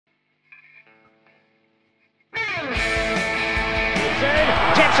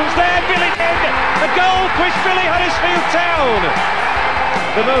Simpson's there, Billy in. The goal pushed Billy Huddersfield Town.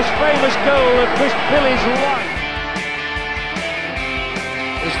 The most famous goal that pushed Billy's life.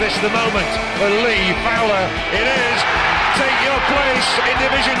 Is this the moment for Lee Fowler? It is. Take your place in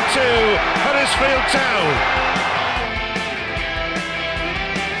Division 2, Huddersfield Town.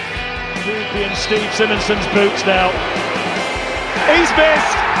 Ruby and Steve Simonson's boots now. He's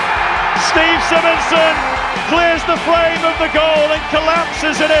missed. Steve Simonson clears the frame of the goal and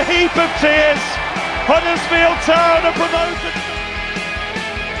collapses in a heap of tears. Huddersfield Town are promoted.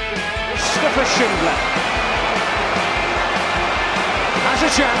 Mustafa Schindler has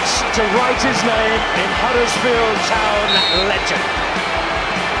a chance to write his name in Huddersfield Town legend.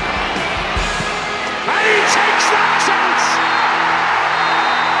 And he takes that chance!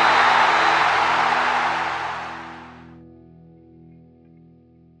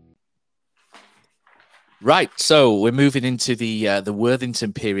 Right, so we're moving into the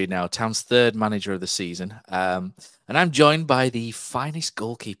Worthington period now, Town's third manager of the season. And I'm joined by the finest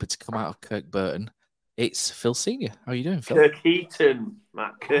goalkeeper to come out of Kirkburton. It's Phil Senior. How are you doing, Phil? Kirkheaton,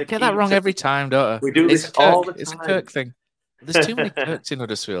 Matt. I get that wrong every time, don't I? We do this all the time. It's a Kirk thing. There's too many Kirks in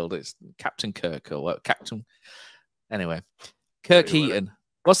Huddersfield. It's Captain Kirk or what? Captain. Anyway, Kirkheaton.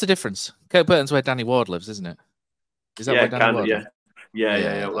 What's the difference? Kirkburton's where Danny Ward lives, isn't it? Is that where Danny Ward lives?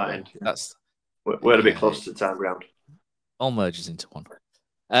 Yeah. That's. We're a bit close to the town ground. All merges into one.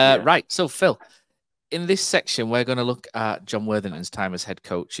 Right, so Phil, in this section, we're going to look at Jon Worthington's time as head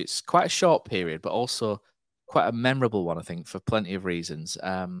coach. It's quite a short period, but also quite a memorable one, I think, for plenty of reasons.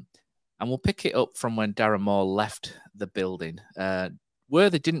 And we'll pick it up from when Darren Moore left the building.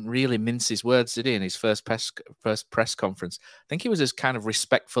 Worthy didn't really mince his words, did he, in his first press conference? I think he was as kind of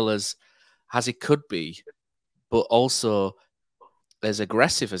respectful as he could be, but also as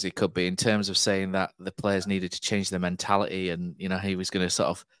aggressive as he could be in terms of saying that the players needed to change their mentality and, you know, he was going to sort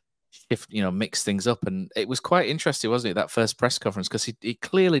of shift, you know, mix things up. And it was quite interesting, wasn't it, that first press conference, because he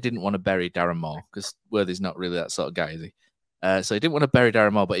clearly didn't want to bury Darren Moore, because Worthy's not really that sort of guy, is he? So he didn't want to bury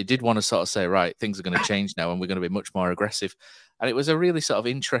Darren Moore, but he did want to sort of say, right, things are going to change now and we're going to be much more aggressive. And it was a really sort of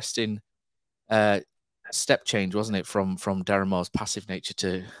interesting step change, wasn't it, from Darren Moore's passive nature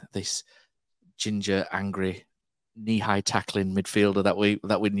to this ginger, angry, knee-high tackling midfielder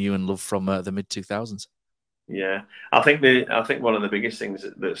that we knew and loved from the mid-2000s. Yeah, I think one of the biggest things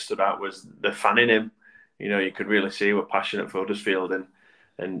that stood out was the fan in him. You know, you could really see he was passionate for Huddersfield,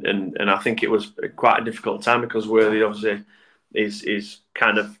 and I think it was quite a difficult time because Worthy obviously his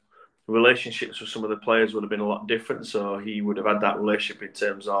kind of relationships with some of the players would have been a lot different. So he would have had that relationship in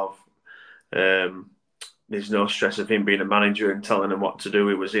terms of there's no stress of him being a manager and telling them what to do.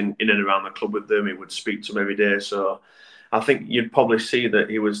 He was in and around the club with them. He would speak to them every day. So I think you'd probably see that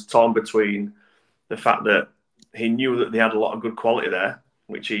he was torn between the fact that he knew that they had a lot of good quality there,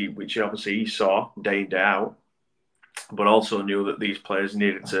 which obviously he saw day in, day out, but also knew that these players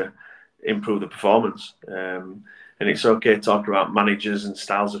needed to improve the performance. And it's okay talking about managers and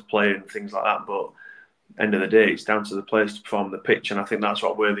styles of play and things like that, but end of the day, it's down to the players to perform the pitch. And I think that's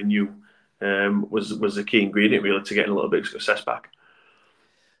what Worthy knew was the key ingredient really to getting a little bit of success back.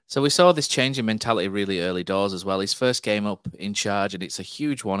 So we saw this change in mentality really early doors as well. His first game up in charge, and it's a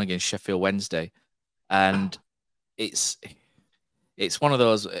huge one against Sheffield Wednesday. And it's one of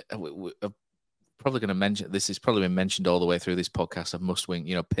those, we're probably going to mention, this has probably been mentioned all the way through this podcast of must-win,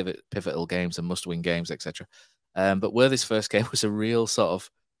 you know, pivotal games and must-win games, etc. But Worthy's first game was a real sort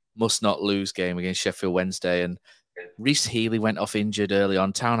of must-not-lose game against Sheffield Wednesday, and Reece Healy went off injured early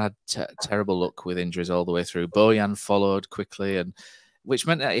on. Town had terrible luck with injuries all the way through. Bojan followed quickly, and which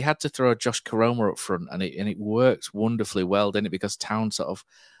meant that he had to throw Josh Koroma up front, and it worked wonderfully well, didn't it? Because Town sort of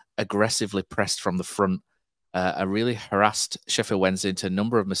aggressively pressed from the front, really harassed Sheffield Wednesday into a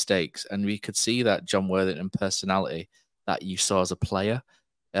number of mistakes, and we could see that Jon Worthington personality that you saw as a player,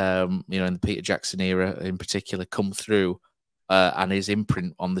 you know, in the Peter Jackson era in particular, come through. And his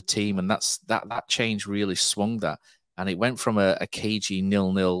imprint on the team, and that change really swung that, and it went from a cagey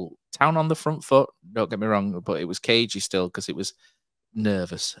 0-0 Town on the front foot. Don't get me wrong, but it was cagey still because it was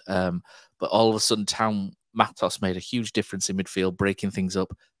nervous. But all of a sudden, Town Matos made a huge difference in midfield, breaking things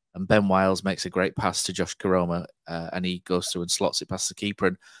up, and Ben Wiles makes a great pass to Josh Koroma, and he goes through and slots it past the keeper,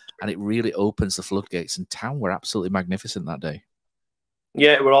 and it really opens the floodgates. And Town were absolutely magnificent that day.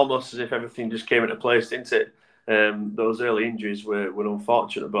 Yeah, it were almost as if everything just came into place, didn't it? Those early injuries were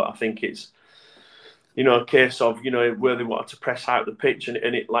unfortunate, but I think it's, you know, a case of, you know, where they wanted to press out the pitch, and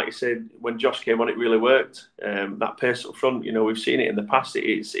it, like you said, when Josh came on, it really worked. That pace up front, you know, we've seen it in the past.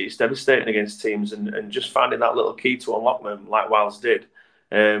 It's devastating against teams, and just finding that little key to unlock them, like Wiles did,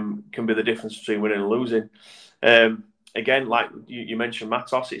 can be the difference between winning and losing. again, like you mentioned,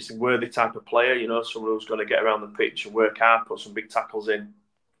 Matos, it's a worthy type of player. You know, someone who's going to get around the pitch and work hard, put some big tackles in.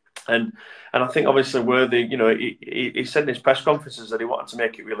 And I think obviously Worthy, you know, he said in his press conferences that he wanted to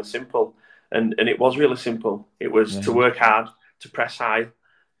make it really simple, and it was really simple. It was to work hard, to press high,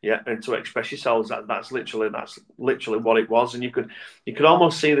 and to express yourselves. That's literally what it was. And you could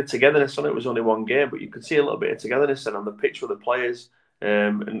almost see the togetherness on it. It was only one game, but you could see a little bit of togetherness and on the pitch with the players,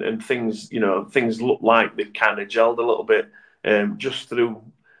 and things, you know, things looked like they kind of gelled a little bit, just through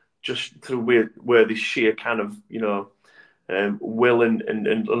Worthy's sheer kind of, you know, will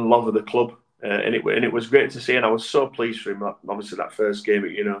and love of the club, and it was great to see, and I was so pleased for him. Obviously, that first game,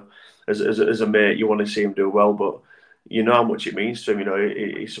 you know, as a mate, you want to see him do well, but you know how much it means to him. You know,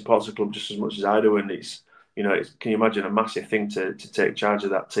 he supports the club just as much as I do, and it's, you know, can you imagine a massive thing to take charge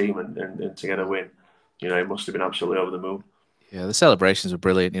of that team and to get a win? You know, it must have been absolutely over the moon. Yeah, the celebrations were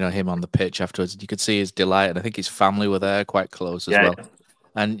brilliant. You know, him on the pitch afterwards, you could see his delight, and I think his family were there quite close as well.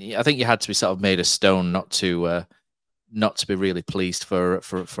 And I think you had to be sort of made of stone not to be really pleased for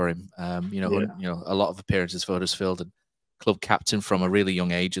him. You know, a lot of appearances for Huddersfield and club captain from a really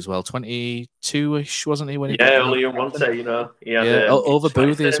young age as well. 22-ish, wasn't he? When he only young one day, you know. Over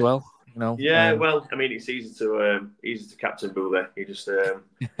Boothie as well. You know. Yeah, well, I mean, it's easy to captain Boothie. He just,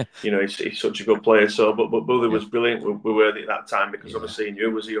 you know, he's such a good player. So, but Boothie was brilliant. We were at that time because obviously he knew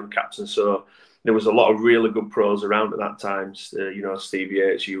he was a young captain. So there was a lot of really good pros around at that time. You know, Steve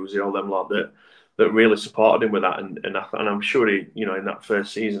Yates, Hughes, all them lot that really supported him with that, and I'm sure he, you know, in that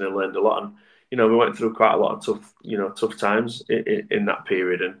first season he learned a lot, and you know, we went through quite a lot of tough times in that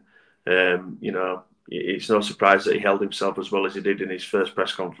period, and you know, it's no surprise that he held himself as well as he did in his first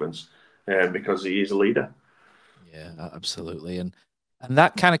press conference, because he is a leader. Yeah, absolutely, and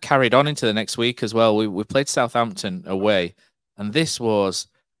that kind of carried on into the next week as well. We played Southampton away, and this was,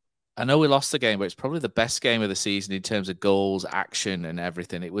 I know we lost the game, but it's probably the best game of the season in terms of goals, action, and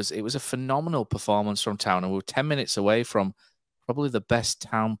everything. It was a phenomenal performance from Town, and we were 10 minutes away from probably the best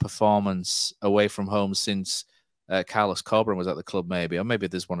Town performance away from home since Carlos Corberan was at the club, maybe, or maybe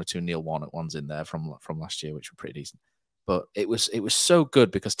there's one or two Neil Warnock ones in there from last year, which were pretty decent. But it was so good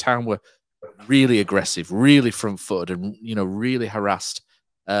because Town were really aggressive, really front-footed, and you know, really harassed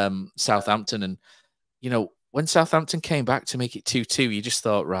Southampton. And you know, when Southampton came back to make it 2-2, you just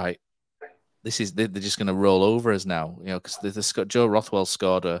thought, right, they're just going to roll over us now, you know, because Joe Rothwell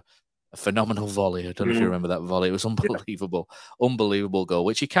scored a phenomenal volley. I don't know if you remember that volley. It was unbelievable, unbelievable goal,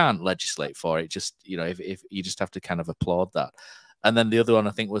 which you can't legislate for. It just, you know, if you just have to kind of applaud that. And then the other one,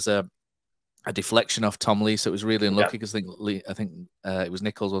 I think, was a deflection off Tom Lee, so it was really unlucky because I think it was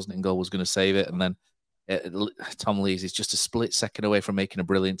Nichols wasn't in goal, was going to save it, and then Tom Lee's is just a split second away from making a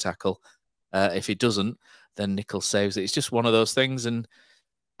brilliant tackle. If he doesn't, then Nichols saves it. It's just one of those things, and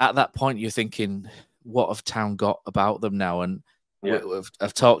at that point, you're thinking, what have Town got about them now? And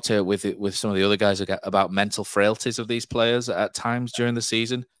I've talked with some of the other guys about mental frailties of these players at times during the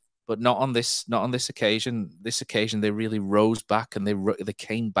season, but not on this occasion. This occasion, they really rose back and they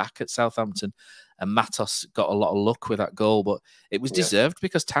came back at Southampton, and Matos got a lot of luck with that goal, but it was deserved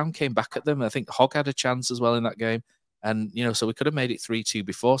because Town came back at them. I think Hogg had a chance as well in that game, and you know, so we could have made it 3-2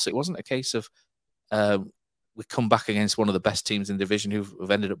 before. So it wasn't a case of we come back against one of the best teams in the division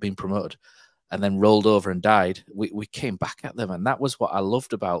who've ended up being promoted and then rolled over and died. We came back at them, and that was what I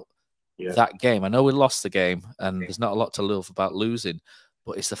loved about that game. I know we lost the game, and there's not a lot to love about losing,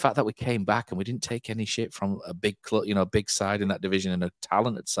 but it's the fact that we came back and we didn't take any shit from a big club, you know, a big side in that division and a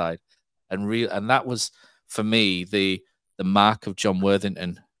talented side, and that was for me the mark of Jon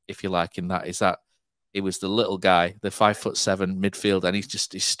Worthington, if you like, in that is that it was the little guy, the 5'7" midfield, and he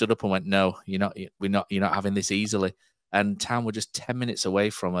stood up and went, "No, you're not having this easily." And Town were just 10 minutes away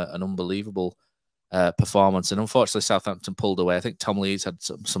from an unbelievable performance. And unfortunately, Southampton pulled away. I think Tom Lees had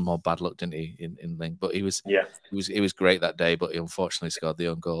some more bad luck, didn't he? In Link, but he was great that day. But he unfortunately scored the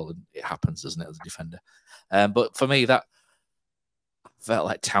own goal, and it happens, doesn't it, as a defender? But for me, that felt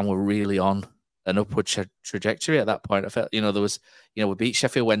like Town were really on an upward trajectory at that point. I felt, you know, there was, you know, we beat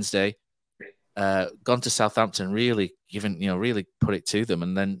Sheffield Wednesday. Gone to Southampton, really really put it to them,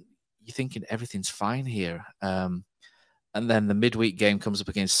 and then you're thinking everything's fine here. And then the midweek game comes up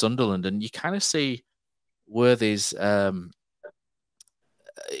against Sunderland, and you kind of see Worthy's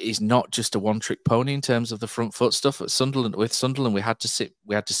he's not just a one-trick pony in terms of the front foot stuff. At Sunderland, we had to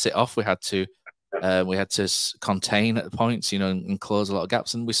sit off, we had to contain at points, you know, and close a lot of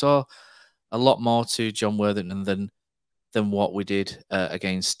gaps, and we saw a lot more to Jon Worthington than what we did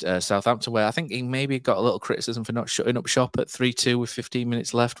against Southampton, where I think he maybe got a little criticism for not shutting up shop at 3-2 with 15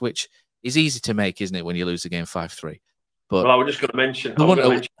 minutes left, which is easy to make, isn't it, when you lose the game 5-3? But well, I was just going to mention,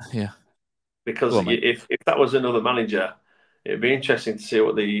 because if that was another manager, it'd be interesting to see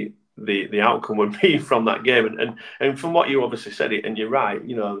what the outcome would be from that game. And from what you obviously said, and you're right,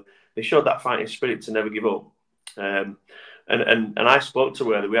 you know, they showed that fighting spirit to never give up. And I spoke to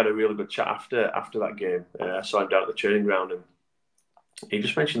Worthy. We had a really good chat after that game. I saw him down at the training ground, and he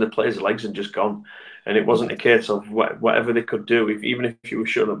just mentioned the players' legs had just gone, and it wasn't a case of whatever they could do. Even if you were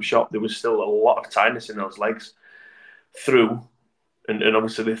shutting up shop, there was still a lot of tiredness in those legs through, and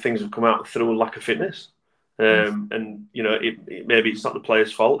obviously the things have come out through lack of fitness. And you know, maybe it's not the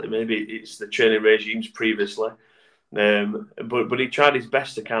players' fault. Maybe it's the training regimes previously. But he tried his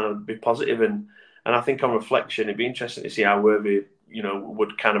best to kind of be positive, and I think on reflection, it'd be interesting to see how Worthy, you know,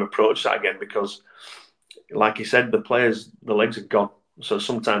 would kind of approach that again, because, like he said, the legs are gone. So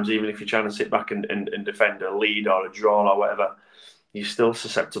sometimes even if you're trying to sit back and defend a lead or a draw or whatever, you're still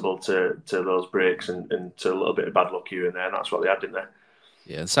susceptible to those breaks and to a little bit of bad luck here and there. And that's what they had, didn't they?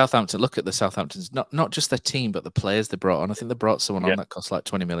 Yeah, and Southampton, look at the Southamptons, not just their team, but the players they brought on. I think they brought someone on that cost like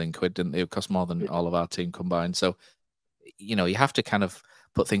 20 million quid, didn't they? It cost more than all of our team combined. So, you know, you have to kind of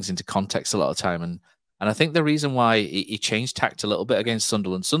put things into context a lot of time. And I think the reason why he changed tact a little bit against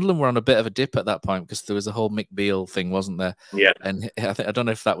Sunderland were on a bit of a dip at that point because there was a whole Mick Beale thing, wasn't there? Yeah. And I don't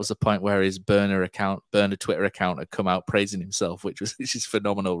know if that was the point where his burner Twitter account had come out praising himself, which is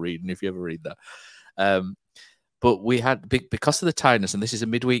phenomenal reading if you ever read that. But we had, because of the tiredness, and this is a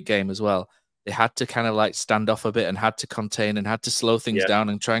midweek game as well, they had to kind of like stand off a bit and had to contain and had to slow things down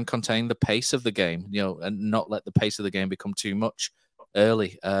and try and contain the pace of the game, you know, and not let the pace of the game become too much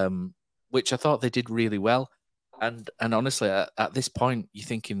early, which I thought they did really well. And honestly, at this point, you're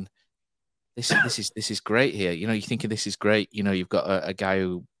thinking, this is great here. You know, you're thinking this is great. You know, you've got a guy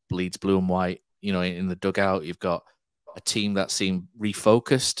who bleeds blue and white, you know, in the dugout. You've got a team that seemed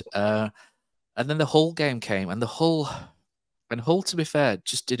refocused. And then the Hull game came, and Hull, to be fair,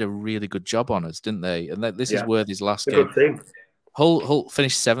 just did a really good job on us, didn't they? And this is Worthy's last game. Good team. Hull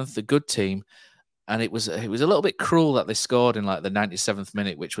finished 7th, a good team, and it was a little bit cruel that they scored in like the 97th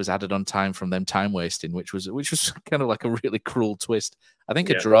minute, which was added on time from them time wasting, which was kind of like a really cruel twist. I think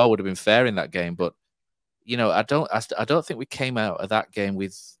a draw would have been fair in that game, but you know, I don't think we came out of that game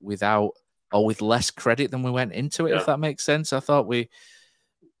with less credit than we went into it. If that makes sense,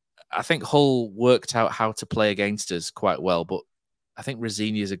 I think Hull worked out how to play against us quite well, but I think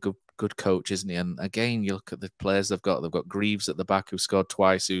Rosini is a good coach, isn't he? And again, you look at the players they've got. They've got Greaves at the back who scored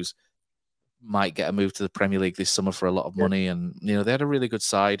twice, who's might get a move to the Premier League this summer for a lot of money. And, you know, they had a really good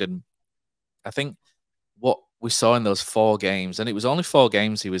side. And I think what we saw in those 4 games, and it was only 4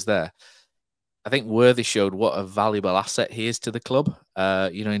 games he was there, I think Worthy showed what a valuable asset he is to the club,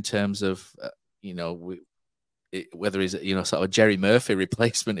 you know, in terms of, you know, whether he's, you know, sort of a Jerry Murphy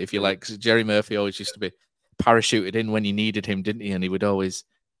replacement, if you like. 'Cause Jerry Murphy always used to be parachuted in when you needed him, didn't he? And he would always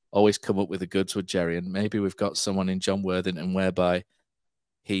come up with the goods with Jerry. And maybe we've got someone in Jon Worthington whereby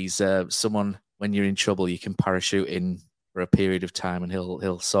he's someone, when you're in trouble, you can parachute in for a period of time and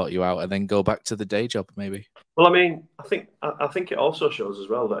he'll sort you out and then go back to the day job, maybe. Well, I mean, I think it also shows as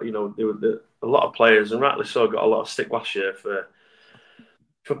well that, you know, a lot of players, and rightly so, got a lot of stick last year for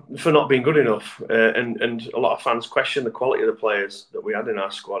not being good enough, and a lot of fans question the quality of the players that we had in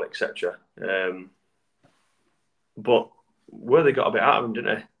our squad, etc. But Worthy got a bit out of them,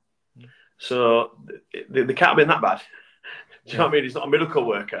 didn't they? So they can't have been that bad. Do you know what I mean? He's not a miracle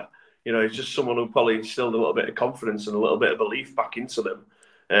worker. You know, he's just someone who probably instilled a little bit of confidence and a little bit of belief back into them,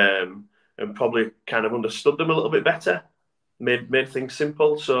 and probably kind of understood them a little bit better, made things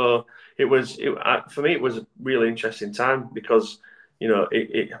simple. So for me, it was a really interesting time because, you know,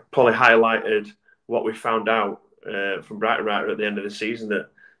 it probably highlighted what we found out from Brighton right at the end of the season,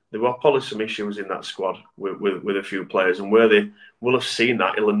 that there were probably some issues in that squad with a few players, and Worthy will have seen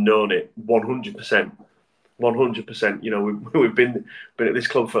that. He'll have known it 100%. 100%. You know, we've been at this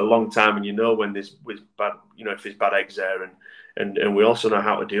club for a long time, and you know when there's bad, you know, if there's bad eggs there, and we also know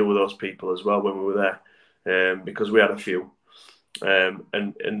how to deal with those people as well when we were there, because we had a few, and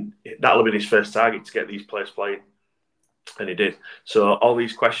that'll have been his first target, to get these players playing. And he did. So all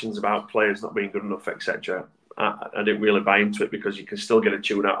these questions about players not being good enough, etc., I didn't really buy into it, because you can still get a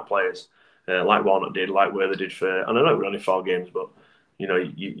tune out of players, like Warnock did, like Worthy did for. And I know it were only 4 games, but you know,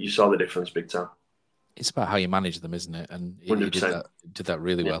 you saw the difference big time. It's about how you manage them, isn't it? And he did that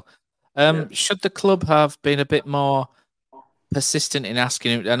really well. Yeah. Should the club have been a bit more persistent in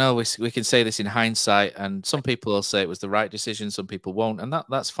asking him? I know we can say this in hindsight, and some people will say it was the right decision, some people won't, and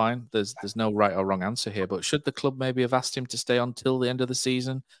that's fine. There's no right or wrong answer here. But should the club maybe have asked him to stay on till the end of the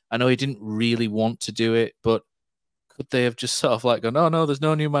season? I know he didn't really want to do it, but could they have just sort of like gone, "Oh no, there's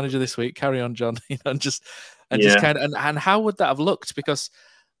no new manager this week. Carry on, John," you know, and just kind of, and how would that have looked? Because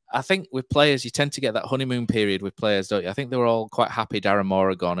I think with players, you tend to get that honeymoon period with players, don't you? I think they were all quite happy Darren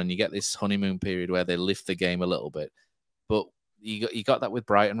Moore gone, and you get this honeymoon period where they lift the game a little bit. But you got that with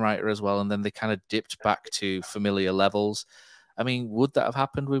Brighton Writer as well, and then they kind of dipped back to familiar levels. I mean, would that have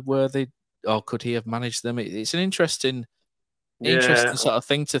happened with Worthy, or could he have managed them? It's an interesting sort of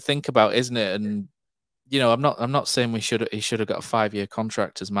thing to think about, isn't it? And I'm not saying he should have got a 5-year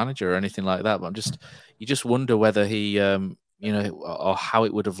contract as manager or anything like that, but you just wonder whether he or how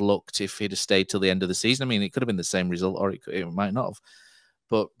it would have looked if he'd have stayed till the end of the season. I mean, it could have been the same result, or it might not have.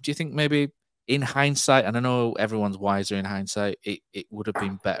 But do you think maybe in hindsight, and I know everyone's wiser in hindsight, it would have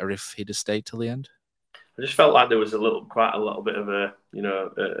been better if he'd have stayed till the end? I just felt like there was quite a little bit of an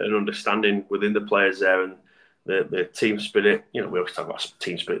understanding within the players there, and the team spirit. We always talk about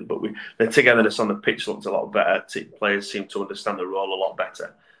team spirit, but the togetherness on the pitch looked a lot better. Players seemed to understand the role a lot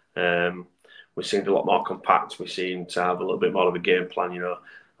better. We seemed a lot more compact. We seemed to have a little bit more of a game plan. I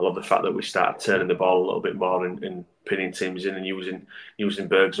love the fact that we started turning the ball a little bit more and pinning teams in and using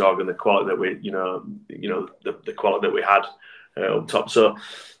Bergzorg and the quality that the quality that we had up top. So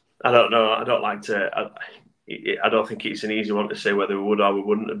I don't know. I don't like to. I don't think it's an easy one to say whether we would or we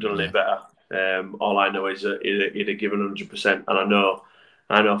wouldn't have done it better. All I know is that he'd have given 100%, and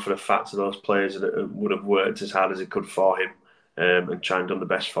I know for a fact that those players would have worked as hard as they could for him and tried and done the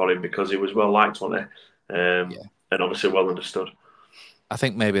best for him, because he was well liked, wasn't he? And obviously well understood. I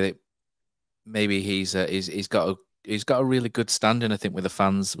think maybe he's got a really good standing. I think with the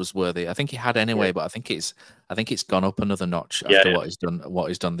fans was Worthy. I think he had anyway, but I think it's gone up another notch after what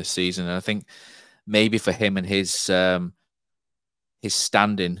he's done this season. And I think maybe for him and his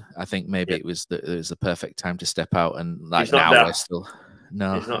standing, I think maybe it was the perfect time to step out. And like now we're still he's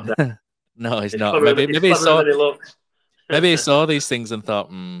not there. No, he's not. Maybe he saw these things and thought,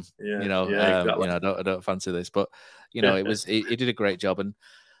 exactly. I don't fancy this. But he did a great job. And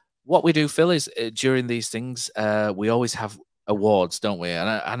what we do, Phil, is during these things, we always have awards, don't we? And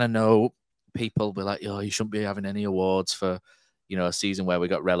I know people will be like, "Oh, you shouldn't be having any awards for a season where we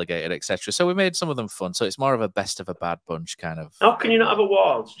got relegated, etc." So we made some of them fun. So it's more of a best of a bad bunch kind of. How can you not have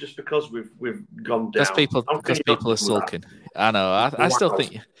awards just because we've gone down? Because people are sulking. I know. I still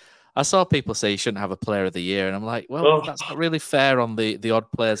think. I saw people say you shouldn't have a player of the year, and I'm like, well, that's not really fair on the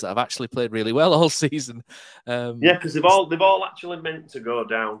odd players that have actually played really well all season. Because they've all actually meant to go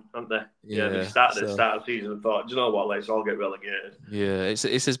down, haven't they? They started at the start of the season and thought, do you know what, let's all get relegated. Yeah, it's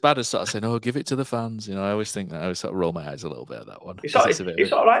as bad as sort of saying, "Oh, give it to the fans." I always think that. I always sort of roll my eyes a little bit at that one. It's all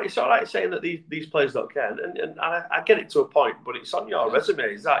right. It's all right saying that these players don't care, and I get it to a point, but it's on your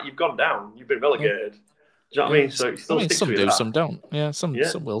resume. Is that you've gone down, you've been relegated. Do you know what I mean? So it still sticks some with do, that. some don't. Yeah, some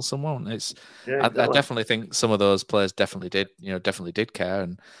will, some won't. I definitely think some of those players definitely did care,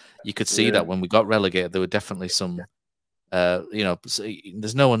 and you could see that when we got relegated, there were definitely some.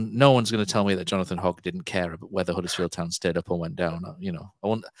 There's no one's going to tell me that Jonathan Hogg didn't care about whether Huddersfield Town stayed up or went down.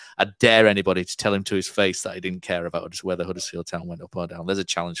 I dare anybody to tell him to his face that he didn't care about whether Huddersfield Town went up or down. There's a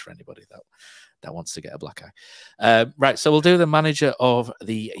challenge for anybody that wants to get a black eye. Right, so we'll do the Manager of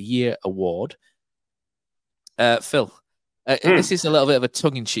the Year award. Phil, this is a little bit of a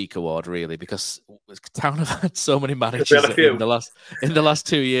tongue-in-cheek award, really, because Town have had so many managers in the last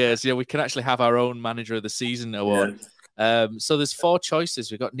 2 years. We can actually have our own Manager of the Season award. So there's 4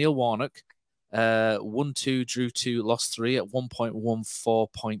 choices. We've got Neil Warnock, 1-2, drew 2, lost 3 at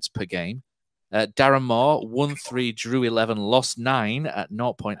 1.14 points per game. Darren Moore, 1-3, drew 11, lost 9 at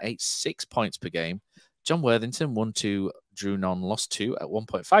 0.86 points per game. Jon Worthington, 1-2, drew none, lost 2 at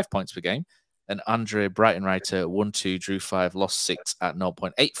 1.5 points per game. And Andre Brighton-Writer, 1-2, drew 5, lost 6 at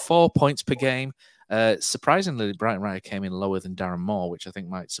 0.84 points per game. Surprisingly, Brighton-Writer came in lower than Darren Moore, which I think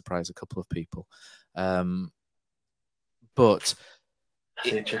might surprise a couple of people. But that's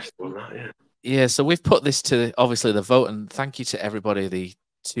an interesting one, that, yeah. So we've put this to obviously the vote, and thank you to everybody,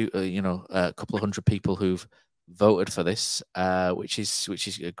 a couple of hundred people who've voted for this, which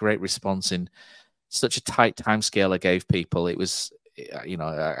is a great response in such a tight timescale I gave people. It was.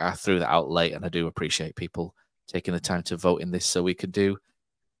 I threw that out late, and I do appreciate people taking the time to vote in this so we could do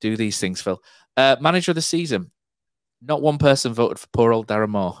these things, Phil. Manager of the season. Not one person voted for poor old Darren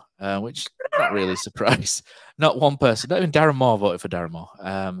Moore, which not really a surprise. Not one person. Not even Darren Moore voted for Darren Moore.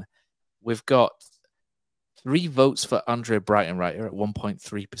 We've got 3 votes for Andre Brighton-Writer at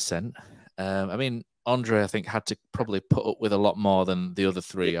 1.3%. I mean, Andre, I think, had to probably put up with a lot more than the other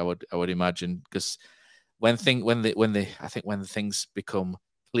 3. I would imagine, because when things become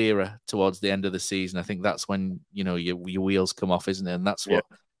clearer towards the end of the season, I think that's when your wheels come off, isn't it? And that's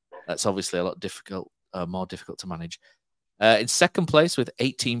obviously a lot more difficult to manage. In second place with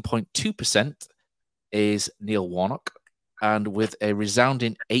 18.2% is Neil Warnock. and with a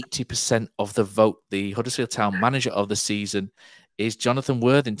resounding 80% of the vote, the Huddersfield Town manager of the season is Jonathan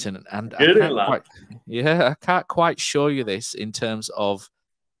Worthington. And I can't quite show you this in terms of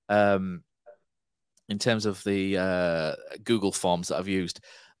the Google forms that I've used,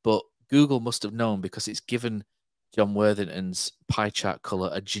 but Google must have known because it's given Jon Worthington's pie chart colour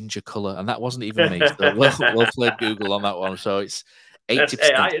a ginger colour, and that wasn't even me. So we'll play Google on that one. So it's 80%.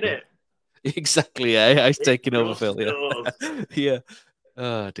 That's AI, isn't it? Exactly, AI's taking over, Phil. Yeah.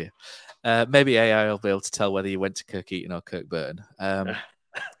 Oh dear. Maybe AI will be able to tell whether you went to Kirkheaton or Kirkburton.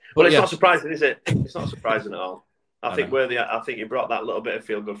 Well, it's not surprising, is it? It's not surprising at all. I think he brought that little bit of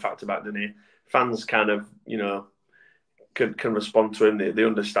feel-good factor back, didn't he? Fans kind of, can respond to him. They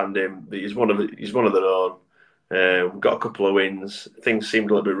understand him. He's one of their own. We've got a couple of wins. Things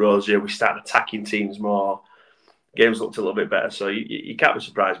seemed a little bit rosier. We started attacking teams more. Games looked a little bit better. So you can't be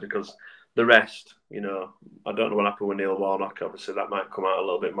surprised because the rest, I don't know what happened with Neil Warnock. Obviously, that might come out a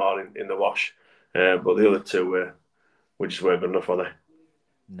little bit more in the wash. But the other two were just weren't good enough, were they?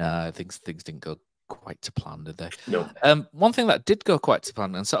 No, things didn't go quite to plan, did they? No. One thing that did go quite to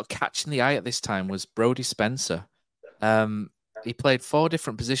plan and sort of catching the eye at this time was Brodie Spencer. He played 4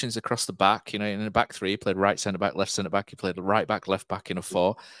 different positions across the back. In a back 3, he played right centre back, left centre back. He played right back, left back in a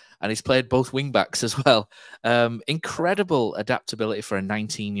 4, and he's played both wing backs as well. Incredible adaptability for a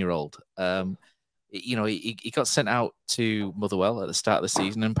 19-year-old. He got sent out to Motherwell at the start of the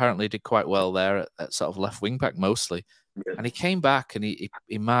season and apparently did quite well there at sort of left wing back mostly. Yeah. And he came back and he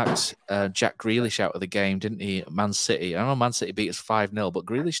marked Jack Grealish out of the game, didn't he? At Man City. I know Man City beat us 5-0, but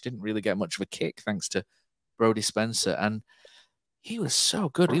Grealish didn't really get much of a kick thanks to Brodie Spencer. And he was so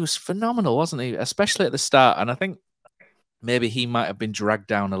good. He was phenomenal, wasn't he? Especially at the start. And I think maybe he might have been dragged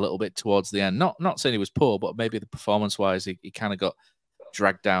down a little bit towards the end. Not saying he was poor, but maybe the performance-wise, he kind of got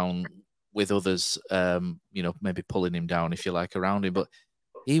dragged down with others, maybe pulling him down, if you like, around him. But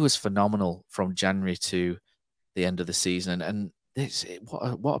he was phenomenal from January to the end of the season. And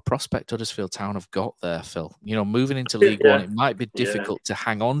what a prospect Huddersfield Town have got there, Phil. Moving into League One, it might be difficult to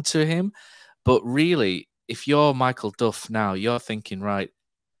hang on to him. But really, if you're Michael Duff now, you're thinking, right,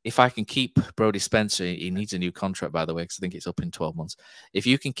 if I can keep Brodie Spencer, he needs a new contract, by the way, because I think it's up in 12 months. If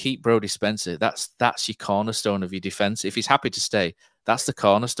you can keep Brodie Spencer, that's your cornerstone of your defence. If he's happy to stay, that's the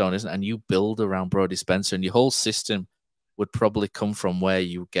cornerstone, isn't it? And you build around Brodie Spencer, and your whole system would probably come from where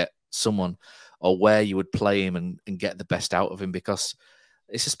you get someone or where you would play him and get the best out of him, because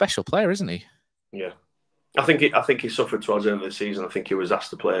it's a special player, isn't he? Yeah. I think he suffered towards the end of the season. I think he was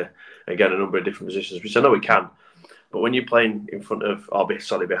asked to play, again, a number of different positions, which I know he can. But when you're playing in front of,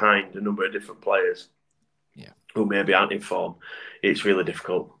 behind a number of different players who maybe aren't in form, it's really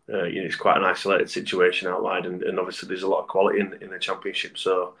difficult. It's quite an isolated situation out wide, and obviously there's a lot of quality in the Championship.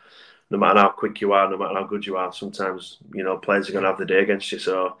 So no matter how quick you are, no matter how good you are, sometimes players are going to have the day against you.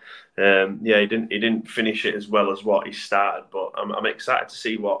 So he didn't finish it as well as what he started. But I'm excited to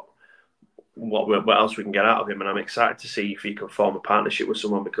see what else we can get out of him, and I'm excited to see if he can form a partnership with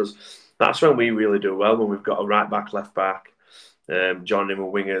someone, because that's when we really do well, when we've got a right back, left back, joining him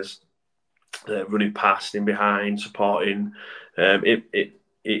with wingers, running past, in behind, supporting. It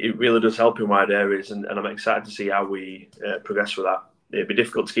really does help in wide areas, and I'm excited to see how we progress with that. It'd be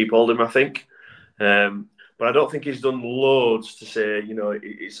difficult to keep hold of him, I think, but I don't think he's done loads to say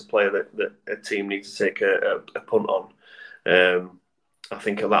it's a player that a team needs to take a punt on. I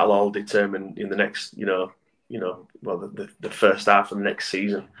think that'll all determine in the next, the first half of the next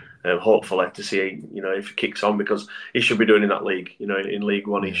season. Hopefully to see, if he kicks on, because he should be doing in that league. In League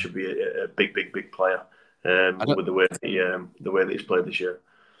One, he should be a big player with the way that he's played this year.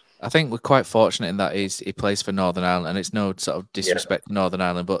 I think we're quite fortunate in that he plays for Northern Ireland, and it's no sort of disrespect to Northern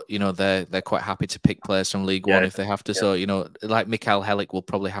Ireland, but they're quite happy to pick players from League One if they have to. So like Mikael Helik will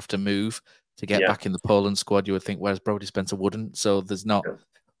probably have to move to get back in the Poland squad, you would think, whereas Brodie Spencer wouldn't. So there's not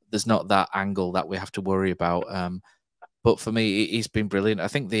that angle that we have to worry about. But for me, he's been brilliant. I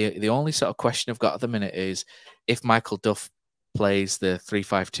think the only sort of question I've got at the minute is if Michael Duff plays the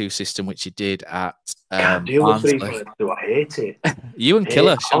 3-5-2 system, which he did at Can't deal with 3-5-2. I hate it. You and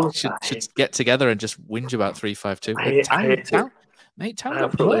Killer should get together and just whinge about 3-5-2. Mate, Town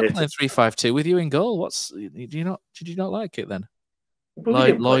got promoted playing 3-5-2 with you in goal. Did you not like it then?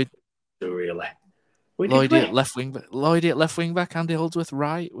 Lloyd really. Lloyd at left wing back, Andy Holdsworth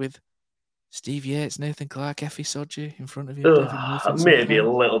right, with Steve Yates, Nathan Clark, Effie Sodji in front of you. Maybe a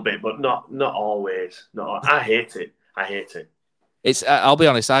little bit, but not always. No, I hate it. It's. I'll be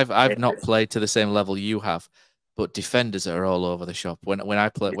honest. I've not played to the same level you have, but defenders are all over the shop. When I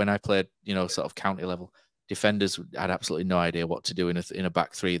played, sort of county level, defenders had absolutely no idea what to do in a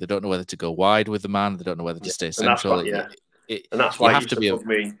back 3. They don't know whether to go wide with the man. They don't know whether to stay central. And that's why you it have used to to be bug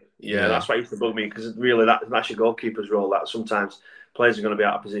me. Yeah, that's why it used to bug me, because really that's your goalkeeper's role. That sometimes players are going to be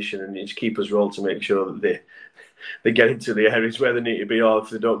out of position, and it's keeper's role to make sure that they get into the areas where they need to be, or if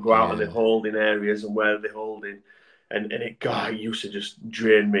they don't go out and they hold in areas and where they're holding. And it used to just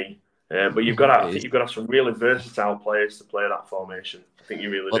drain me. But I think you've got to have some really versatile players to play that formation. I think you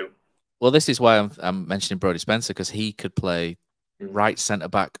really do. Well, this is why I'm mentioning Brodie Spencer, because he could play right centre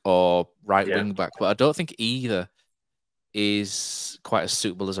back or right wing back, but I don't think either is quite as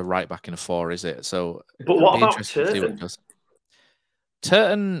suitable as a right back in a 4, is it? So, but what about Turton?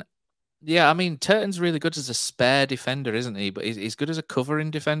 Turton, yeah, I mean, Turton's really good as a spare defender, isn't he? But he's good as a covering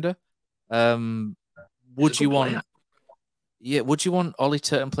defender. Would you want Ollie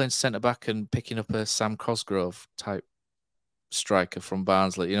Turton playing centre back and picking up a Sam Cosgrove type striker from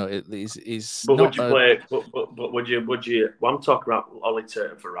Barnsley? You know, he's. But would you play? But would you? Well, I'm talking about Ollie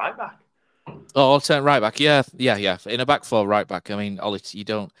Turton for right back. Oh, Ollie Turton right back. Yeah. In a back 4 right back. I mean, Ollie, you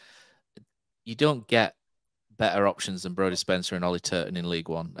don't get better options than Brodie Spencer and Ollie Turton in League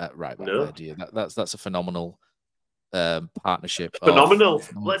One at right back. No. There, do you? That's a phenomenal partnership. Phenomenal.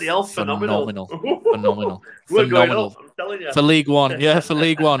 Bloody hell, phenomenal. Phenomenal. We're going up, I'm telling you. For League One. Yeah, for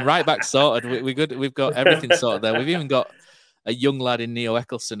League One. Right back sorted. We've got everything sorted there. We've even got a young lad in Neo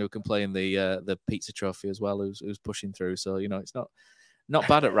Eccleston who can play in the pizza trophy as well, who's pushing through. So, you know, it's not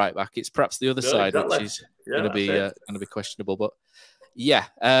bad at right back. It's perhaps the other side, exactly. which is going to be questionable. But yeah,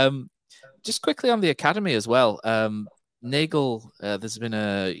 just quickly on the academy as well. Nagel, there's been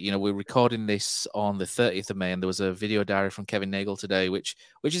we're recording this on the 30th of May, and there was a video diary from Kevin Nagel today, which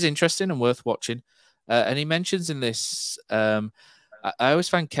is interesting and worth watching. And he mentions in this, I always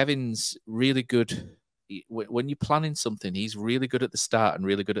find Kevin's really good when you're planning something. He's really good at the start and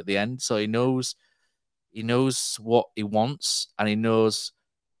really good at the end. So he knows what he wants, and he knows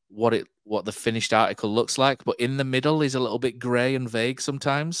what the finished article looks like. But in the middle, he's a little bit grey and vague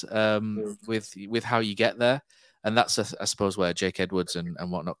sometimes with how you get there. And that's, I suppose, where Jake Edwards and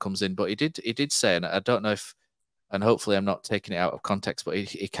whatnot comes in. But he did say, and I don't know if, and hopefully I'm not taking it out of context, but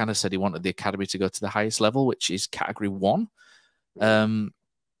he kind of said he wanted the academy to go to the highest level, which is Category 1. And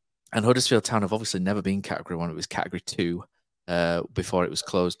Huddersfield Town have obviously never been Category 1. It was Category 2 before it was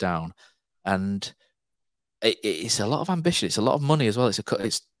closed down. And it's a lot of ambition. It's a lot of money as well. Was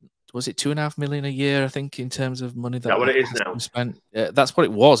it $2.5 million a year, I think, in terms of money that what it is now? Spent? That's what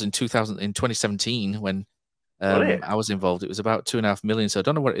it was in 2017 when I was involved. It was about $2.5 million. So I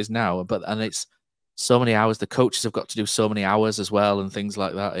don't know what it is now, and it's so many hours. The coaches have got to do so many hours as well, and things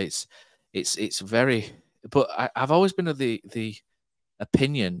like that. It's very. But I've always been of the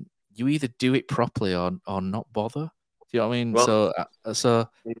opinion you either do it properly or not bother. Do you know what I mean? Well, so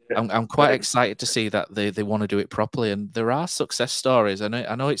I'm quite excited to see that they want to do it properly, and there are success stories. I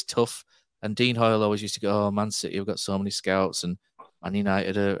know it's tough, and Dean Hoyle always used to go, "Oh, Man City have got so many scouts, and Man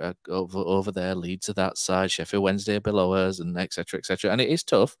United are over there, Leeds are that side, Sheffield Wednesday are below us, and etc. etc." And it is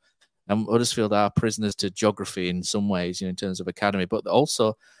tough. And Huddersfield are prisoners to geography in some ways, in terms of academy, but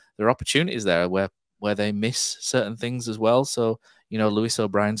also there are opportunities there where they miss certain things as well. So Lewis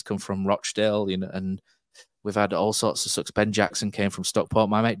O'Brien's come from Rochdale, and we've had all sorts of success. Ben Jackson came from Stockport.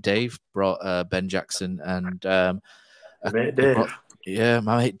 My mate Dave brought Ben Jackson, and my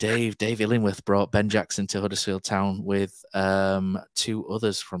mate Dave Illingworth brought Ben Jackson to Huddersfield Town with 2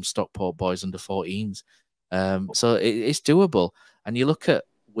 others from Stockport boys under 14s. So it's doable. And you look at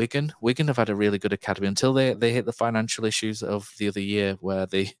Wigan. Wigan have had a really good academy until they hit the financial issues of the other year,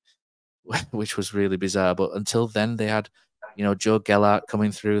 which was really bizarre. But until then, they had Joe Gellart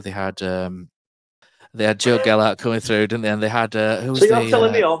coming through. They had Joe Gellart coming through, didn't they? And they had who was so you're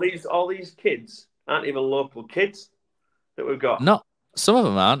telling me all these kids aren't even local kids that we've got? Not some of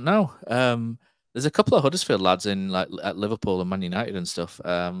them aren't. No, there's a couple of Huddersfield lads in at Liverpool and Man United and stuff.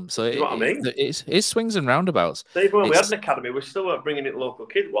 So you know what I mean? It's swings and roundabouts. So even when we had an academy, we're still bringing in local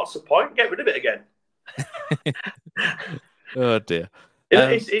kids. What's the point? Get rid of it again. Oh dear.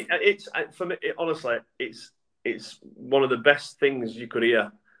 It's for me. Honestly, it's one of the best things you could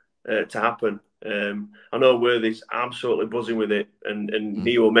hear to happen. I know Worthy's absolutely buzzing with it, and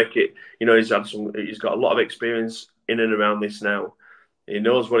he will make it. He's got a lot of experience in and around this now. He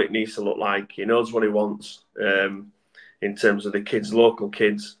knows what it needs to look like. He knows what he wants in terms of the kids, local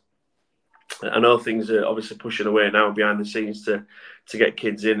kids. I know things are obviously pushing away now behind the scenes to get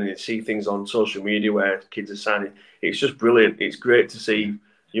kids in, and you see things on social media where kids are signing. It's just brilliant. It's great to see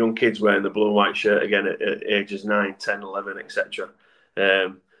young kids wearing the blue and white shirt again at ages 9, 10, 11, etc.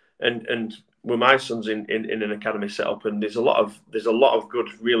 And with my sons in an academy setup, and there's a lot of good,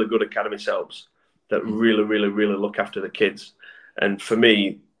 really good academy setups that really, really, really look after the kids. And for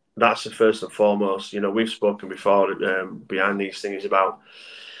me, that's the first and foremost. We've spoken before behind these things about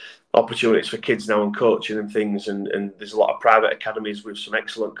opportunities for kids now and coaching and things, and there's a lot of private academies with some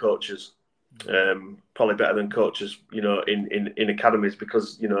excellent coaches, probably better than coaches, in academies,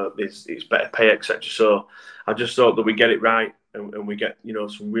 because it's better pay, etc. So I just hope that we get it right, and we get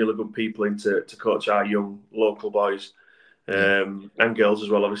some really good people in to coach our young local boys and girls as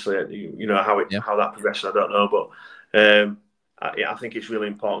well. Obviously, how that progresses, I don't know, but I think it's really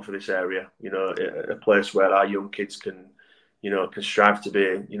important for this area. A place where our young kids can strive to be,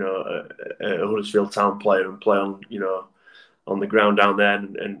 a Huddersfield Town player and play on the ground down there,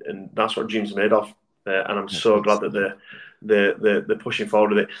 and that's what dreams are made of. And I'm so glad that they're pushing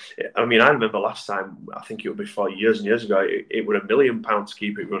forward with it. I mean, I remember last time, I think it would be 4 years and years ago, it was £1 million to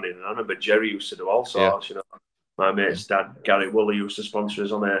keep it running. And I remember Jerry used to do all sorts. My mate's dad, Gary Woolley, used to sponsor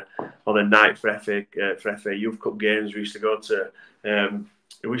us on a night for FA Youth Cup games. We used to go to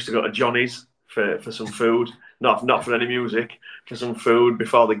Johnny's for some food, not for any music, for some food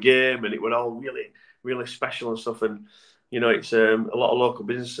before the game, and it was all really, really special and stuff. And it's a lot of local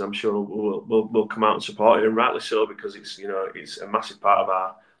businesses, I'm sure, will come out and support it, and rightly so, because it's a massive part of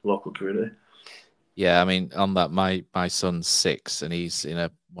our local community. Yeah, I mean, on that, my son's 6, and he's in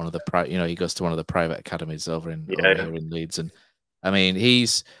one of the he goes to one of the private academies over here in Leeds, and I mean,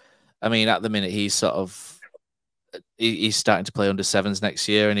 at the minute he's sort of he's starting to play under 7s next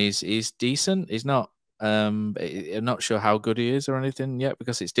year, and he's decent. He's not. I'm not sure how good he is or anything yet,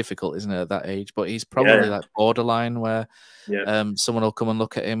 because it's difficult, isn't it, at that age? But he's probably like borderline where someone will come and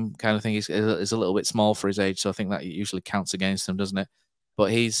look at him, kind of thing. He's a little bit small for his age, so I think that usually counts against him, doesn't it?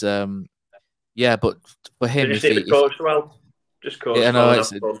 But he's but for him, just need to coach well. Just coach. Yeah, no,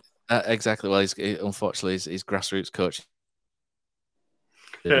 exactly. Well, unfortunately his grassroots coach.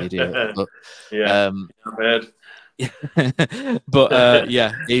 Idiot, but, I've heard. But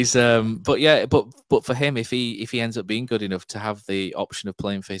but for him, if he ends up being good enough to have the option of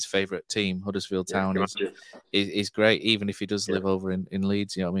playing for his favourite team, Huddersfield Town, is great. Even if he does live over in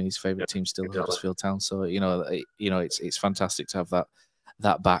Leeds, I mean, his favourite team's still Huddersfield Town. So it's fantastic to have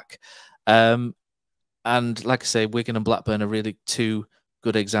that back. And like I say, Wigan and Blackburn are really two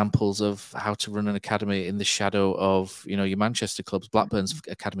good examples of how to run an academy in the shadow of your Manchester clubs. Blackburn's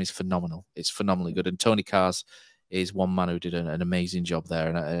academy is phenomenal; it's phenomenally good, and Tony Carr's is one man who did an amazing job there.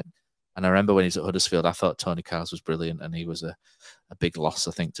 And I remember when he was at Huddersfield, I thought Tony Carr's was brilliant, and he was a big loss,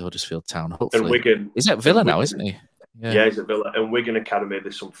 I think, to Huddersfield Town. Hopefully, and Wigan, he's at Villa now, isn't he? Yeah, he's at Villa. And Wigan Academy,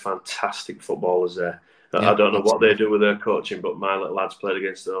 there's some fantastic footballers there. I don't know what they do with their coaching, but my little lads played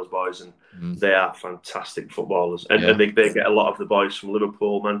against those boys, and they are fantastic footballers. And they get a lot of the boys from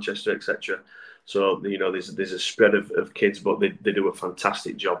Liverpool, Manchester, etc. So there's a spread of kids, but they do a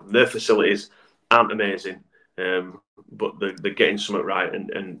fantastic job. Their facilities aren't amazing, but they're getting something right,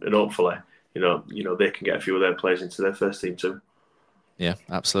 and hopefully they can get a few of their players into their first team too. Yeah,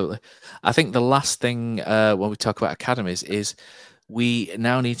 absolutely. I think the last thing when we talk about academies is we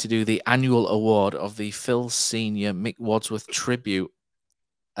now need to do the annual award of the Phil Senior Mick Wadsworth Tribute,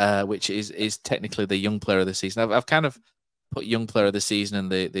 which is technically the Young Player of the Season. I've kind of put Young Player of the Season and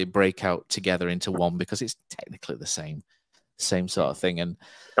the Breakout together into one, because it's technically the same sort of thing. And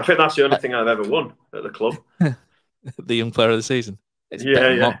I think that's the only thing I've ever won at the club. The Young Player of the Season. It's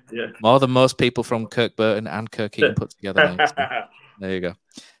more than most people from Kirkburton and Kirkheaton put together. Mate. So, there you go.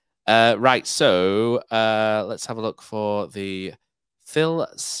 Right, so let's have a look for the Phil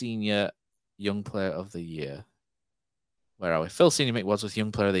Senior Young Player of the Year. Where are we? Phil Senior Mick Wadsworth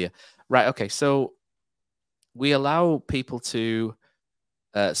Young Player of the Year. Right, okay, so we allow people to...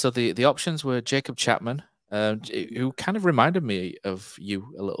 so the options were Jacob Chapman, who kind of reminded me of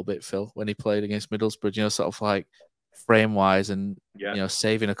you a little bit, Phil, when he played against Middlesbrough, sort of like frame-wise and,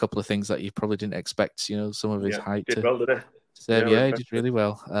 saving a couple of things that you probably didn't expect, some of his height did to well, didn't he? save. Yeah, he did really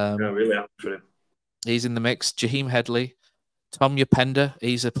well. Really happy for him. He's in the mix. Jaheim Headley, Tom Yapenda,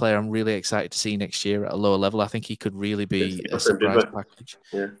 he's a player I'm really excited to see next year at a lower level. I think he could really be a surprise package.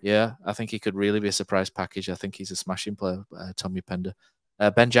 Yeah, I think he could really be a surprise package. I think he's a smashing player, Tom Yapenda.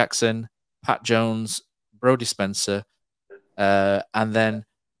 Ben Jackson, Pat Jones, Brody Spencer, and then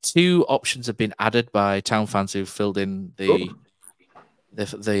 2 options have been added by Town fans who filled in the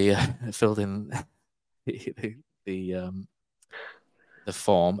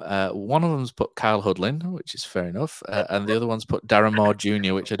form. One of them's put Kyle Hudlin, which is fair enough, and the other one's put Darren Moore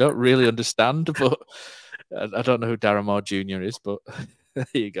Jr., which I don't really understand, but I don't know who Darren Moore Jr. is, but there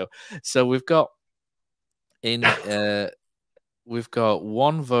you go. So we've got 1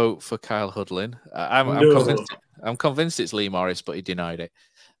 vote for Kyle Hudlin. I'm convinced it's Lee Morris, but he denied it.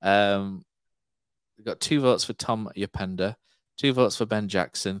 We've got 2 votes for Tom Yapenda, 2 votes for Ben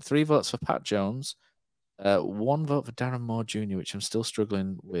Jackson, 3 votes for Pat Jones, 1 vote for Darren Moore Jr., which I'm still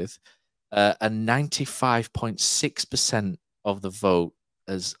struggling with, and 95.6% of the vote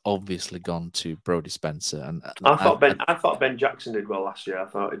has obviously gone to Brodie Spencer. And I thought Ben Jackson did well last year. I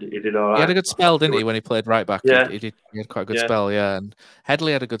thought he did all right. He had a good spell, didn't he, when he played right back? Yeah. He had quite a good spell, yeah. And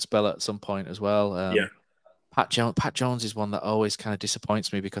Headley had a good spell at some point as well. Yeah. Pat Jones is one that always kind of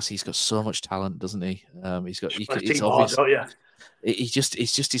disappoints me because he's got so much talent, doesn't he? It's obvious.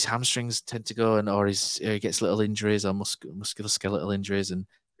 It's just his hamstrings tend to go, or he gets little injuries or musculoskeletal injuries, and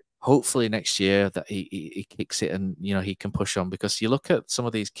hopefully next year that he kicks it and he can push on, because you look at some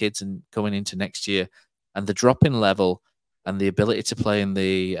of these kids and going into next year and the drop in level and the ability to play in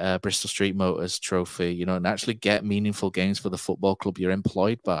the Bristol Street Motors Trophy, and actually get meaningful games for the football club you're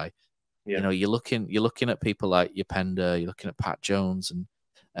employed by. Yeah. You're looking at people like Yapenda, you're looking at Pat Jones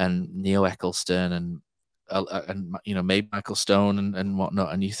and Neo Ecclestone and maybe Michael Stone and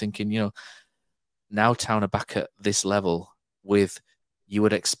whatnot, and you're thinking, now Town are back at this level with, you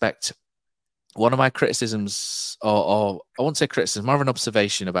would expect. One of my criticisms, or I won't say criticism, more of an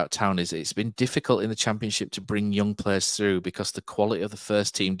observation about Town is it's been difficult in the Championship to bring young players through because the quality of the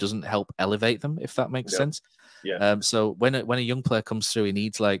first team doesn't help elevate them, if that makes sense. Yeah. So when a young player comes through, he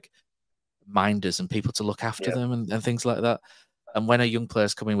needs like minders and people to look after them and things like that. And when a young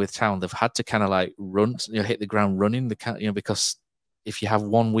player's coming with Town, they've had to kind of like run, hit the ground running. Because if you have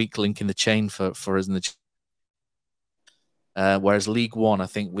one weak link in the chain for us in the whereas League One, I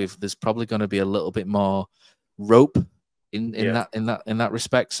think there's probably going to be a little bit more rope in that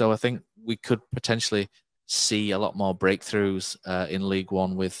respect. So I think we could potentially see a lot more breakthroughs in League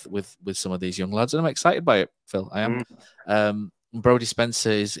One with some of these young lads, and I'm excited by it, Phil. I am. Brodie Spencer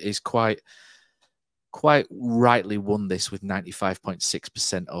is quite rightly won this with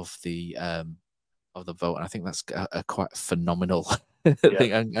 95.6% of the vote, and I think that's a quite phenomenal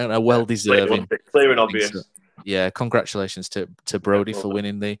thing and a well-deserving. Clear and obvious. So, yeah, congratulations to Brodie for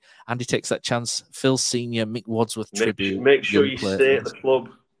winning and he takes that chance. Phil Senior, Mick Wadsworth tribute. Make sure you stay at the club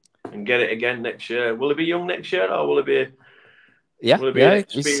and get it again next year. Will it be young next year, or will it be? Will it be an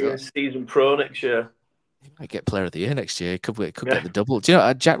experienced season pro next year? He might get Player of the Year next year. He could get the double. Do you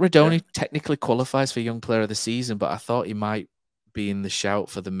know Jack Redoni technically qualifies for Young Player of the Season, but I thought he might be in the shout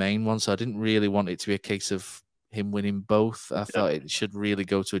for the main one, so I didn't really want it to be a case of him winning both. I thought it should really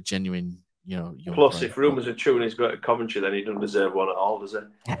go to a genuine, young Plus, player. If rumours are true and he's got to Coventry, then he doesn't deserve one at all, does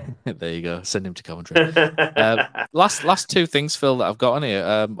he? There you go. Send him to Coventry. Last two things, Phil, that I've got on here.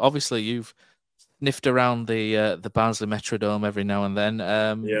 Obviously, you've sniffed around the Barnsley Metrodome every now and then.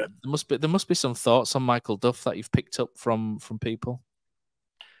 There must be some thoughts on Michael Duff that you've picked up from people.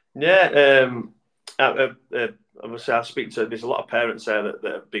 Yeah, obviously I speak to. There's a lot of parents there that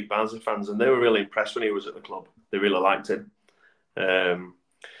are big Barnsley fans, and they were really impressed when he was at the club. They really liked him.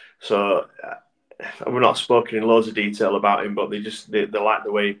 So we're not spoken in loads of detail about him, but they liked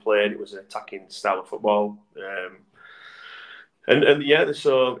the way he played. It was an attacking style of football.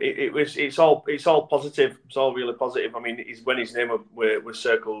 So it's all positive. It's all really positive. I mean, when his name was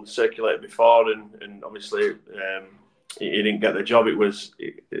circulated before, and obviously he didn't get the job. It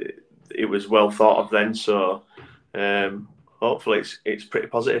was well thought of then. So hopefully it's pretty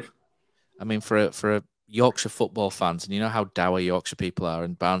positive. I mean, for a Yorkshire football fans, and you know how dour Yorkshire people are,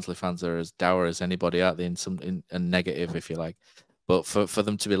 and Barnsley fans are as dour as anybody out there in negative, if you like. But for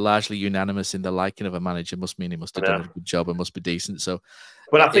them to be largely unanimous in the liking of a manager must mean he must have done a good job and must be decent. So,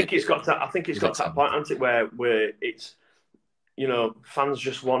 but I think it's got to that point, hasn't it, where it's, fans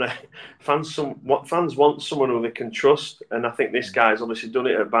just fans want someone who they can trust, and I think this guy's obviously done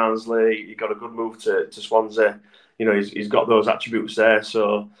it at Barnsley. He got a good move to Swansea. He's got those attributes there.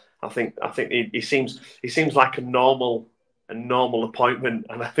 So I think he seems like a normal appointment,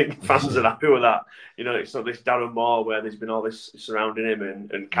 and I think fans are happy with that. It's not this Darren Moore where there's been all this surrounding him,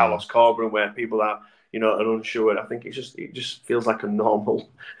 and Carlos Corberan where people are unsure. I think it just feels like a normal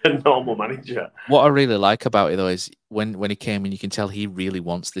manager. What I really like about it though is when he came in, you can tell he really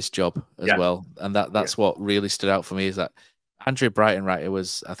wants this job as well, and that's what really stood out for me is that Andrew Brighton, right? It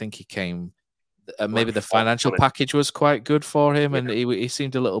was, I think he came. Maybe the financial package was quite good for him, and he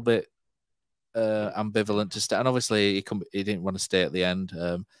seemed a little bit ambivalent to stay. And obviously, he didn't want to stay at the end,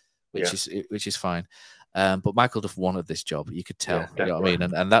 which is fine. But Michael Duff wanted this job. You could tell. You know what I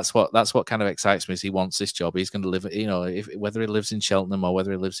mean? And that's what kind of excites me is he wants this job. He's going to live. Whether he lives in Cheltenham or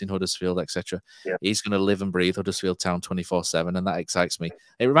whether he lives in Huddersfield, etc. He's going to live and breathe Huddersfield Town 24/7, and that excites me.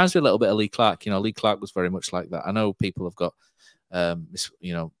 It reminds me a little bit of Lee Clark. Lee Clark was very much like that. I know people have got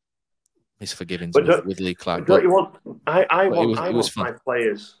misforgivings with Lee Clark. Don't you want? I want my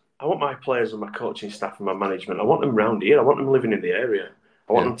players. I want my players and my coaching staff and my management. I want them round here. I want them living in the area.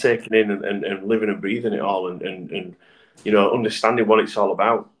 I want them taking in and living and breathing it all and you know, understanding what it's all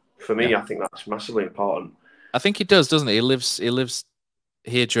about. For me, I think that's massively important. I think he does, doesn't he? He lives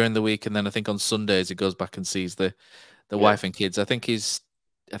here during the week, and then I think on Sundays he goes back and sees the wife and kids. I think he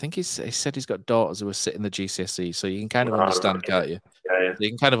said he's got daughters who are sitting the GCSE, so you can kind of understand, can't you? Yeah. You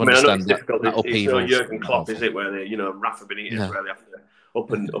can kind of understand that upheaval. It's no Jurgen Klopp, is it? Where they, you know, Rafa Benitez, where they have to up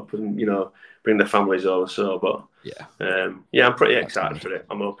and you know, bring their families over. So, but I'm pretty excited for it.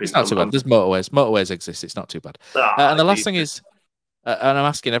 I'm hoping it's not too bad. There's motorways. Motorways exist. It's not too bad. And the last thing is, and I'm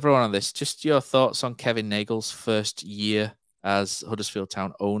asking everyone on this, just your thoughts on Kevin Nagel's first year as Huddersfield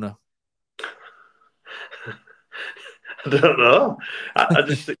Town owner. I don't know.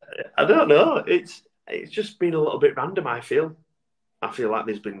 I don't know. It's just been a little bit random. I feel like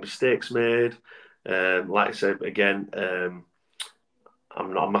there's been mistakes made. Like I said again,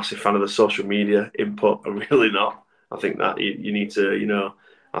 I'm not a massive fan of the social media input. I'm really not. I think that you need to, you know.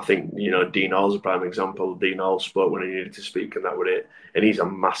 I think, you know, Dean Hall's a prime example. Dean Hall spoke when he needed to speak, and that was it. And he's a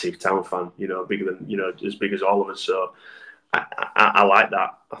massive Town fan, you know, bigger than, you know, as big as all of us. So I like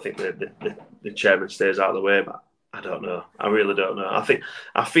that. I think the chairman stays out of the way, but I don't know. I really don't know.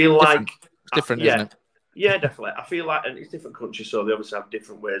 I feel like it's different, isn't it? Yeah, definitely. I feel like, and it's different countries, so they obviously have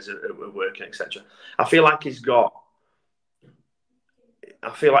different ways of working, etc. I feel like he's got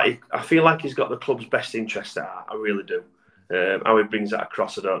the club's best interest at heart. I really do. How he brings that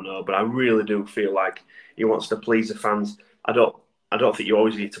across, I don't know, but I really do feel like he wants to please the fans. I don't think you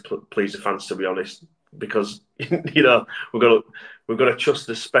always need to please the fans, to be honest, because you know we've got to trust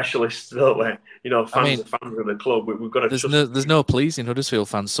the specialists, don't we? You know, fans are fans of the club. We've got to trust. There's no pleasing Huddersfield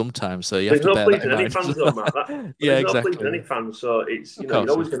fans sometimes, so you have to bear that in mind. There's no pleasing any fans, that. Yeah, there's exactly. no pleasing any fans, so it's, you know,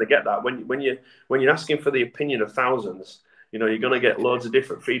 you're always going to get that when you're asking for the opinion of thousands. You know, you're going to get loads of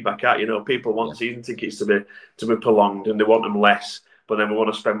different feedback out. You know, people want season tickets to be prolonged, and they want them less, but then we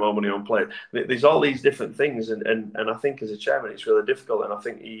want to spend more money on players. There's all these different things, and I think as a chairman, it's really difficult. And I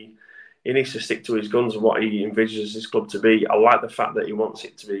think he needs to stick to his guns and what he envisages his club to be. I like the fact that he wants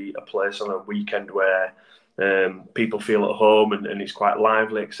it to be a place on a weekend where people feel at home and it's quite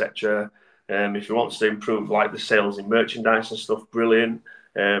lively, etc. If he wants to improve like the sales in merchandise and stuff, brilliant.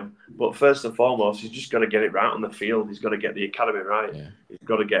 But first and foremost, he's just got to get it right on the field. He's got to get the academy right. Yeah. He's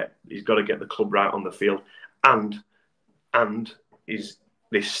got to get the club right on the field, and his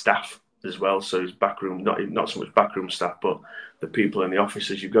staff as well. So his backroom, not so much backroom staff, but the people in the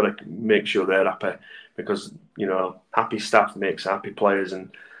offices. You've got to make sure they're happy, because you know, happy staff makes happy players,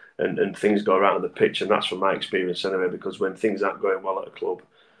 and things go right on the pitch. And that's from my experience anyway. Because when things aren't going well at a club,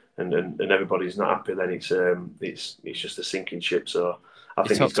 and everybody's not happy, then it's just a sinking ship. So I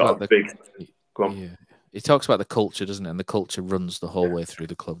think he's got a big. Go on. Yeah. He talks about the culture, doesn't it? And the culture runs the whole way through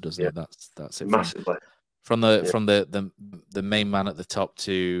the club, doesn't it? That's it. Massively. From the main man at the top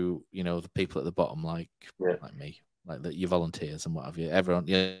to, you know, the people at the bottom, like me, like your volunteers and what have you. Everyone,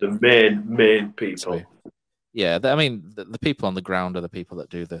 the main people. Yeah, I mean, the people on the ground are the people that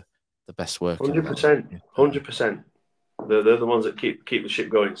do the best work. 100%. They're the ones that keep the ship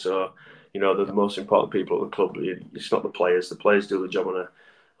going. So, you know, they're the most important people at the club. It's not the players. The players do the job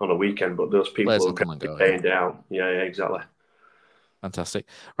on a weekend, but those people who can be paying down. Yeah, exactly. Fantastic.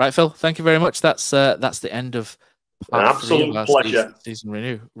 Right, Phil, thank you very much. That's the end of part 3 of our pleasure.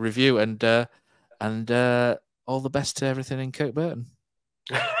 season review, and all the best to everything in Kirkburton.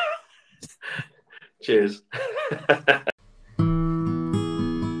 Cheers.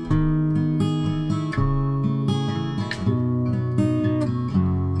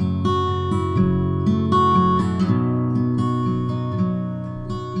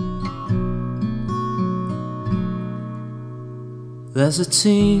 There's a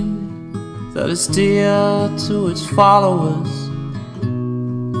team that is dear to its followers.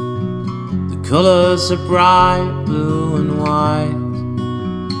 The colours are bright blue and white.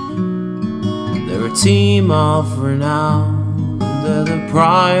 They're a team of renown, and they're the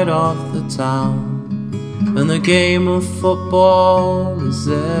pride of the town. And the game of football is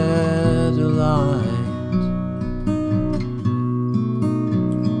their delight.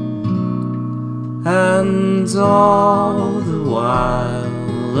 And all the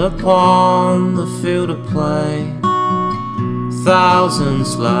while upon the field of play,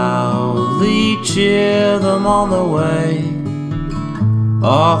 thousands loudly cheer them on the way.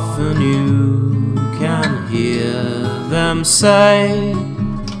 Often you can hear them say,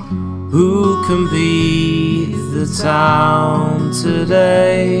 who can beat the town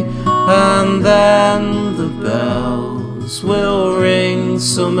today? And then the bells will ring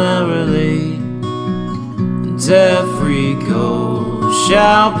so merrily, every goal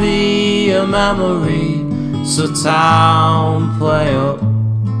shall be a memory. So town, play up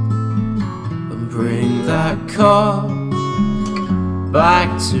and bring that cup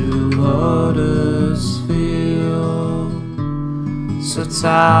back to Huddersfield. So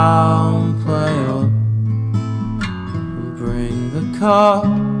town, play up and bring the cup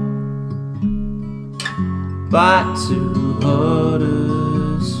back to Huddersfield.